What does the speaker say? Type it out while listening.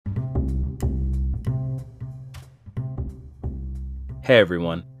Hey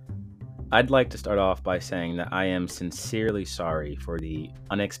everyone. I'd like to start off by saying that I am sincerely sorry for the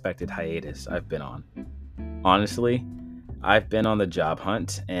unexpected hiatus I've been on. Honestly, I've been on the job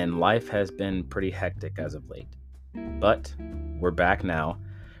hunt and life has been pretty hectic as of late. But we're back now,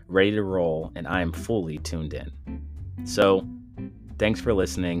 ready to roll, and I am fully tuned in. So, thanks for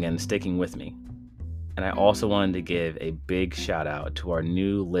listening and sticking with me. And I also wanted to give a big shout out to our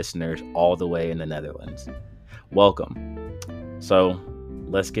new listeners all the way in the Netherlands. Welcome. So,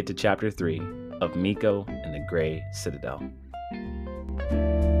 let's get to chapter 3 of Miko and the Grey Citadel.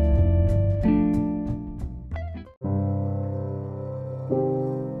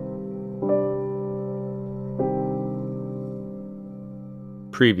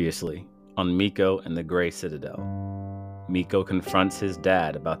 Previously, on Miko and the Grey Citadel, Miko confronts his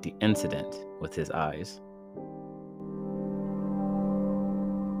dad about the incident with his eyes.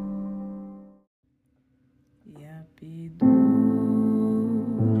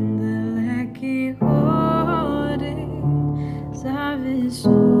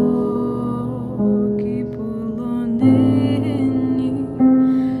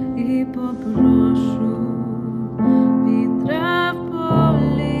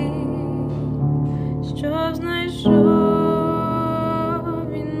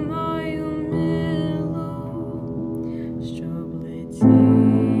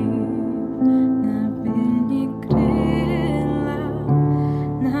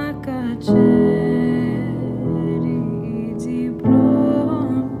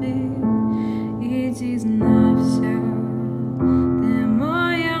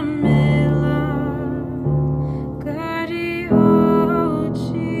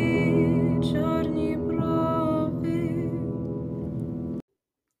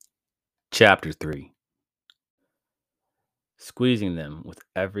 Chapter 3. Squeezing them with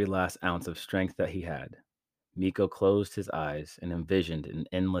every last ounce of strength that he had, Miko closed his eyes and envisioned an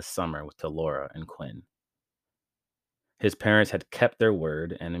endless summer with Talora and Quinn. His parents had kept their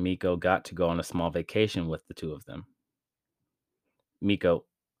word, and Miko got to go on a small vacation with the two of them. Miko,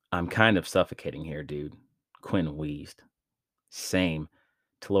 I'm kind of suffocating here, dude. Quinn wheezed. Same,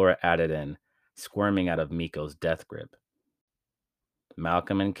 Talora added in, squirming out of Miko's death grip.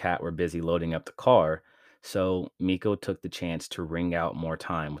 Malcolm and Kat were busy loading up the car, so Miko took the chance to wring out more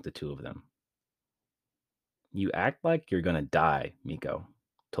time with the two of them. You act like you're gonna die, Miko,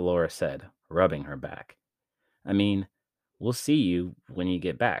 Talora said, rubbing her back. I mean, we'll see you when you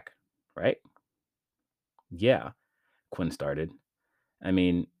get back, right? Yeah, Quinn started. I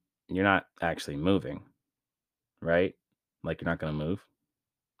mean, you're not actually moving, right? Like you're not gonna move?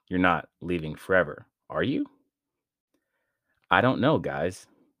 You're not leaving forever, are you? I don't know, guys,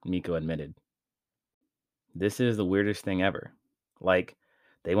 Miko admitted. This is the weirdest thing ever. Like,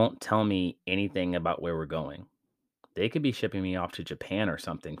 they won't tell me anything about where we're going. They could be shipping me off to Japan or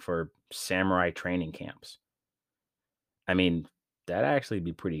something for samurai training camps. I mean, that'd actually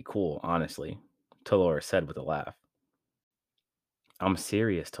be pretty cool, honestly, Talora said with a laugh. I'm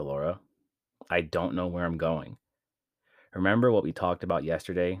serious, Talora. I don't know where I'm going. Remember what we talked about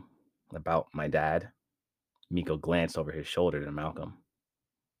yesterday? About my dad? Miko glanced over his shoulder to Malcolm.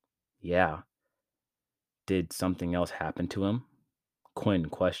 Yeah. Did something else happen to him? Quinn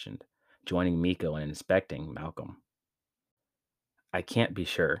questioned, joining Miko in inspecting Malcolm. I can't be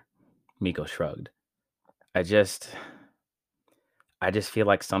sure, Miko shrugged. I just I just feel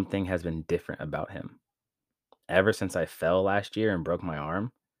like something has been different about him. Ever since I fell last year and broke my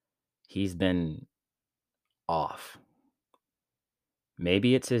arm, he's been off.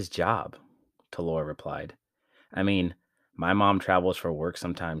 Maybe it's his job, Talor replied. I mean, my mom travels for work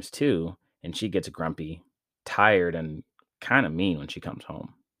sometimes too, and she gets grumpy, tired, and kind of mean when she comes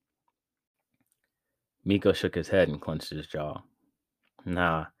home. Miko shook his head and clenched his jaw.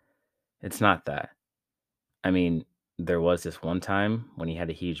 Nah, it's not that. I mean, there was this one time when he had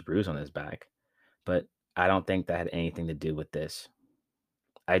a huge bruise on his back, but I don't think that had anything to do with this.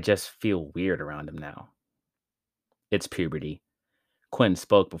 I just feel weird around him now. It's puberty. Quinn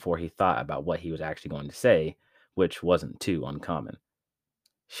spoke before he thought about what he was actually going to say, which wasn't too uncommon.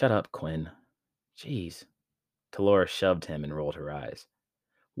 Shut up, Quinn. Jeez. Talora shoved him and rolled her eyes.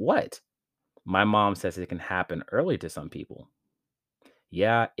 What? My mom says it can happen early to some people.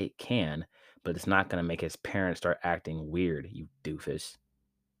 Yeah, it can, but it's not going to make his parents start acting weird, you doofus.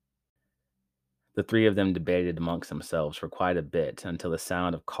 The three of them debated amongst themselves for quite a bit until the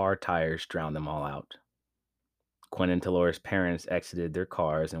sound of car tires drowned them all out. Quinn and Talora's parents exited their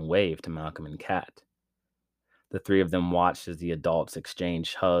cars and waved to Malcolm and Kat. The three of them watched as the adults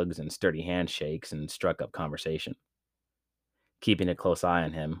exchanged hugs and sturdy handshakes and struck up conversation. Keeping a close eye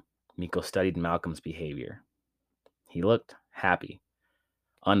on him, Miko studied Malcolm's behavior. He looked happy,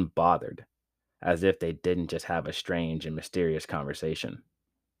 unbothered, as if they didn't just have a strange and mysterious conversation.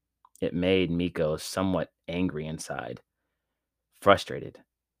 It made Miko somewhat angry inside, frustrated,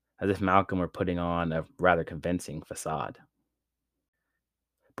 as if Malcolm were putting on a rather convincing facade.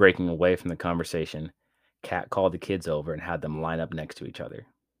 Breaking away from the conversation, Kat called the kids over and had them line up next to each other.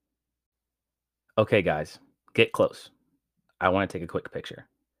 Okay, guys, get close. I want to take a quick picture.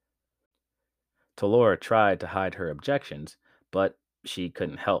 Talora tried to hide her objections, but she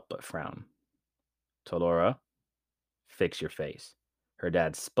couldn't help but frown. Talora, fix your face. Her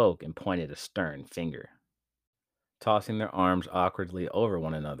dad spoke and pointed a stern finger. Tossing their arms awkwardly over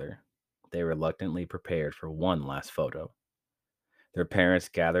one another, they reluctantly prepared for one last photo. Their parents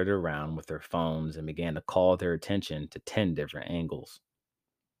gathered around with their phones and began to call their attention to 10 different angles.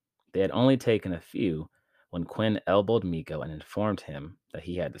 They had only taken a few when Quinn elbowed Miko and informed him that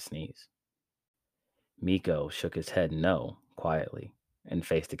he had to sneeze. Miko shook his head no quietly and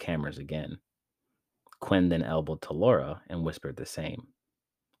faced the cameras again. Quinn then elbowed Talora and whispered the same.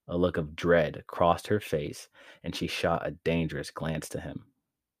 A look of dread crossed her face, and she shot a dangerous glance to him.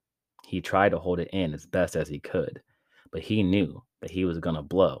 He tried to hold it in as best as he could, but he knew that he was going to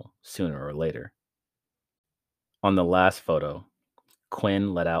blow sooner or later. On the last photo,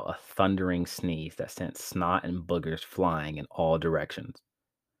 Quinn let out a thundering sneeze that sent snot and boogers flying in all directions.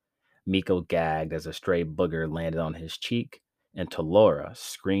 Miko gagged as a stray booger landed on his cheek, and Talora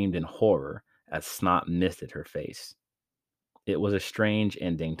screamed in horror as snot misted her face. It was a strange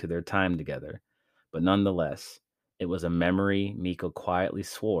ending to their time together, but nonetheless, it was a memory Miko quietly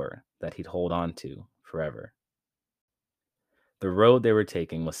swore that he'd hold on to forever. The road they were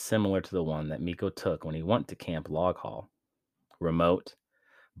taking was similar to the one that Miko took when he went to Camp Log Hall. Remote,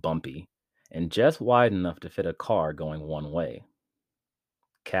 bumpy, and just wide enough to fit a car going one way.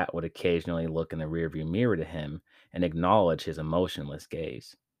 Kat would occasionally look in the rearview mirror to him and acknowledge his emotionless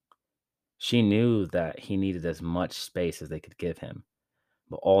gaze. She knew that he needed as much space as they could give him,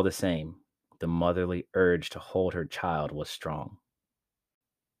 but all the same, the motherly urge to hold her child was strong.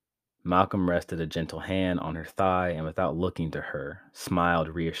 Malcolm rested a gentle hand on her thigh and, without looking to her, smiled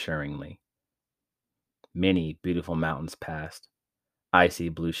reassuringly. Many beautiful mountains passed. Icy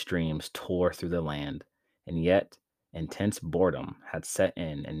blue streams tore through the land, and yet intense boredom had set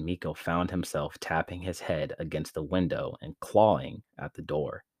in, and Miko found himself tapping his head against the window and clawing at the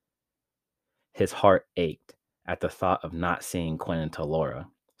door. His heart ached at the thought of not seeing Quinn and Talora,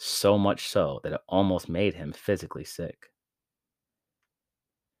 so much so that it almost made him physically sick.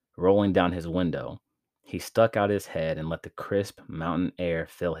 Rolling down his window, he stuck out his head and let the crisp mountain air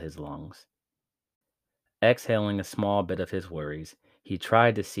fill his lungs. Exhaling a small bit of his worries, he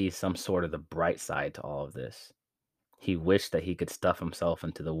tried to see some sort of the bright side to all of this. He wished that he could stuff himself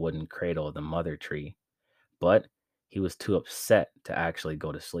into the wooden cradle of the mother tree, but he was too upset to actually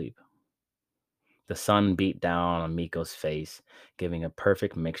go to sleep. The sun beat down on Miko's face, giving a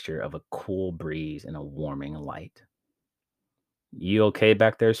perfect mixture of a cool breeze and a warming light. You okay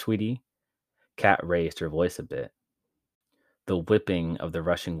back there, sweetie? Kat raised her voice a bit. The whipping of the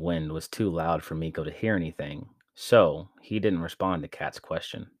rushing wind was too loud for Miko to hear anything, so he didn't respond to Kat's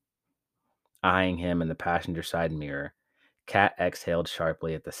question. Eyeing him in the passenger side mirror, Kat exhaled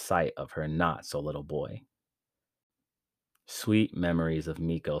sharply at the sight of her not-so-little boy. Sweet memories of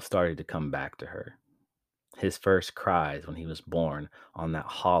Miko started to come back to her. His first cries when he was born on that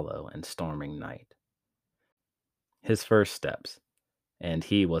hollow and storming night. His first steps, and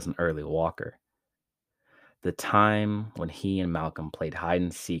he was an early walker. The time when he and Malcolm played hide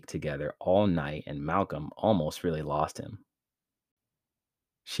and seek together all night and Malcolm almost really lost him.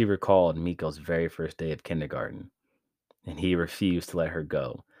 She recalled Miko's very first day of kindergarten, and he refused to let her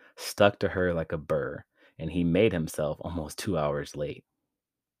go, stuck to her like a burr, and he made himself almost 2 hours late.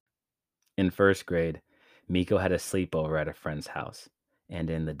 In first grade, Miko had a sleepover at a friend's house, and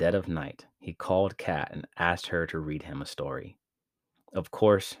in the dead of night, he called Kat and asked her to read him a story. Of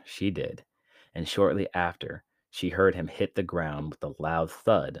course, she did, and shortly after, she heard him hit the ground with a loud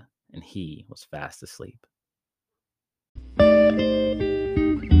thud, and he was fast asleep.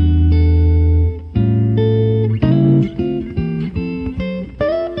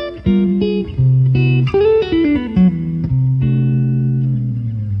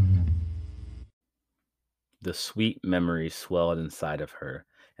 The sweet memories swelled inside of her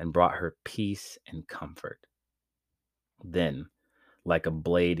and brought her peace and comfort. Then, like a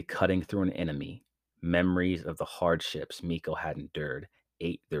blade cutting through an enemy, memories of the hardships Miko had endured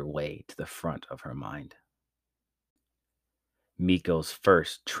ate their way to the front of her mind. Miko's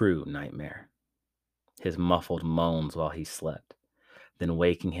first true nightmare. His muffled moans while he slept, then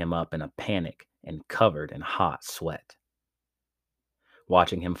waking him up in a panic and covered in hot sweat.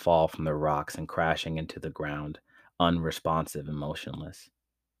 watching him fall from the rocks and crashing into the ground, unresponsive and motionless.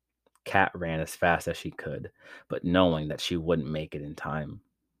 Kat ran as fast as she could, but knowing that she wouldn't make it in time.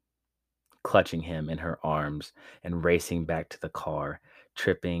 Clutching him in her arms and racing back to the car,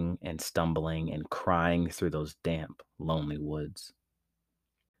 tripping and stumbling and crying through those damp, lonely woods.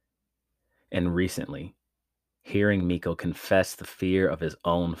 And recently, hearing Miko confess the fear of his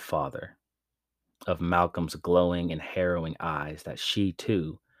own father, of Malcolm's glowing and harrowing eyes that she,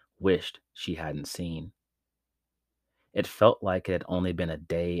 too, wished she hadn't seen. It felt like it had only been a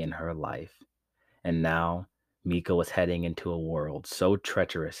day in her life, and now Miko was heading into a world so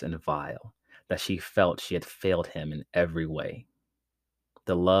treacherous and vile that she felt she had failed him in every way.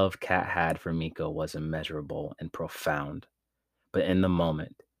 The love Kat had for Miko was immeasurable and profound, but in the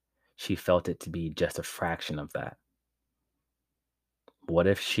moment, she felt it to be just a fraction of that. What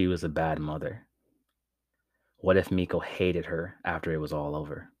if she was a bad mother? What if Miko hated her after it was all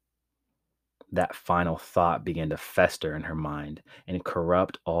over? That final thought began to fester in her mind and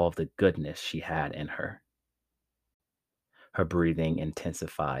corrupt all of the goodness she had in her. Her breathing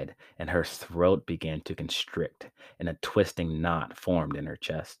intensified, and her throat began to constrict, and a twisting knot formed in her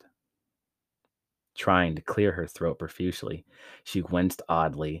chest. Trying to clear her throat profusely, she winced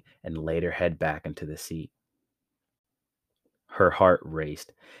oddly and laid her head back into the seat. Her heart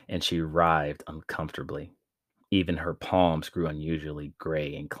raced, and she writhed uncomfortably. Even her palms grew unusually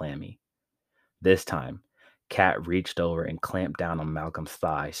gray and clammy. This time, Kat reached over and clamped down on Malcolm's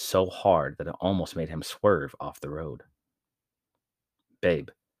thigh so hard that it almost made him swerve off the road. Babe.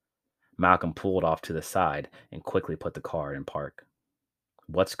 Malcolm pulled off to the side and quickly put the car in park.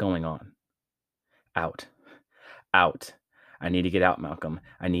 What's going on? Out. Out. I need to get out, Malcolm.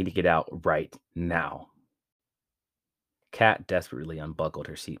 I need to get out right now. Kat desperately unbuckled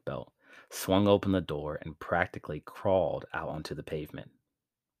her seatbelt, swung open the door, and practically crawled out onto the pavement.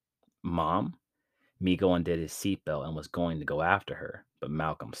 Mom? Miko undid his seatbelt and was going to go after her, but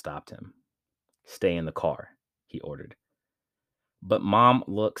Malcolm stopped him. Stay in the car, he ordered. But Mom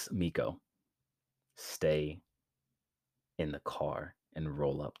looks, Miko. Stay in the car and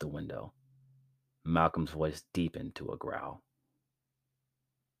roll up the window. Malcolm's voice deepened to a growl.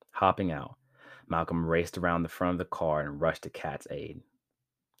 Hopping out, Malcolm raced around the front of the car and rushed to Kat's aid.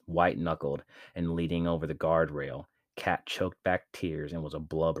 White-knuckled and leaning over the guardrail, Kat choked back tears and was a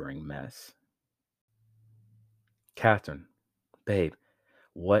blubbering mess. Catherine, babe,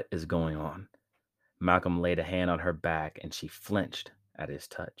 what is going on? Malcolm laid a hand on her back and she flinched at his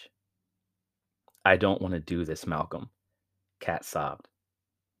touch. I don't want to do this, Malcolm, Kat sobbed.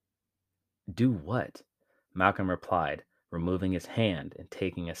 Do what? Malcolm replied, removing his hand and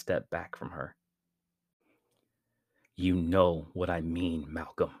taking a step back from her. You know what I mean,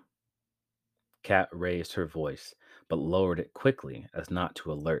 Malcolm. Kat raised her voice, but lowered it quickly as not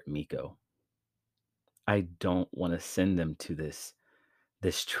to alert Miko. I don't want to send them to this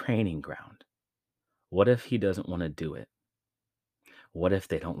training ground. What if he doesn't want to do it? What if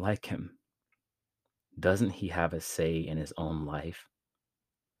they don't like him? Doesn't he have a say in his own life?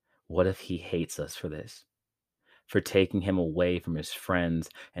 What if he hates us for this? For taking him away from his friends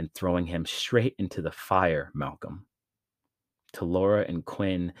and throwing him straight into the fire, Malcolm. To Laura and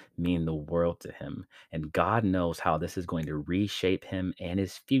Quinn mean the world to him, and God knows how this is going to reshape him and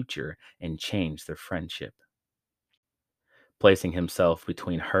his future and change their friendship. Placing himself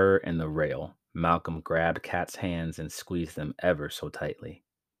between her and the rail, Malcolm grabbed Kat's hands and squeezed them ever so tightly.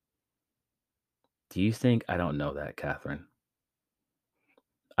 Do you think I don't know that, Catherine?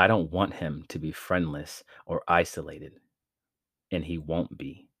 I don't want him to be friendless or isolated, and he won't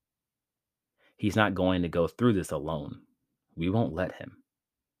be. He's not going to go through this alone. We won't let him.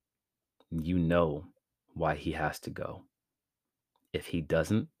 You know why he has to go. If he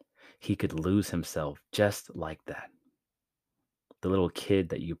doesn't, he could lose himself just like that. The little kid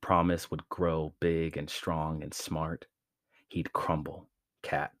that you promised would grow big and strong and smart, he'd crumble,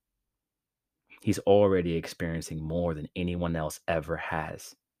 Kat. He's already experiencing more than anyone else ever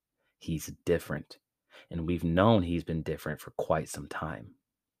has. He's different, and we've known he's been different for quite some time.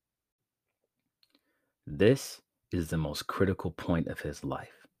 This is the most critical point of his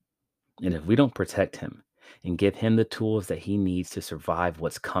life. And if we don't protect him and give him the tools that he needs to survive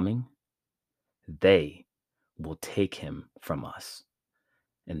what's coming, they will take him from us.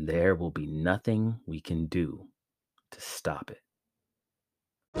 And there will be nothing we can do to stop it.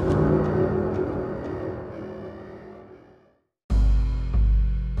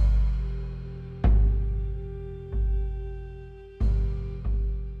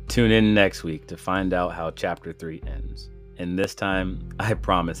 Tune in next week to find out how Chapter 3 ends. And this time, I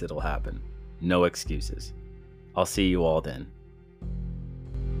promise it'll happen. No excuses. I'll see you all then.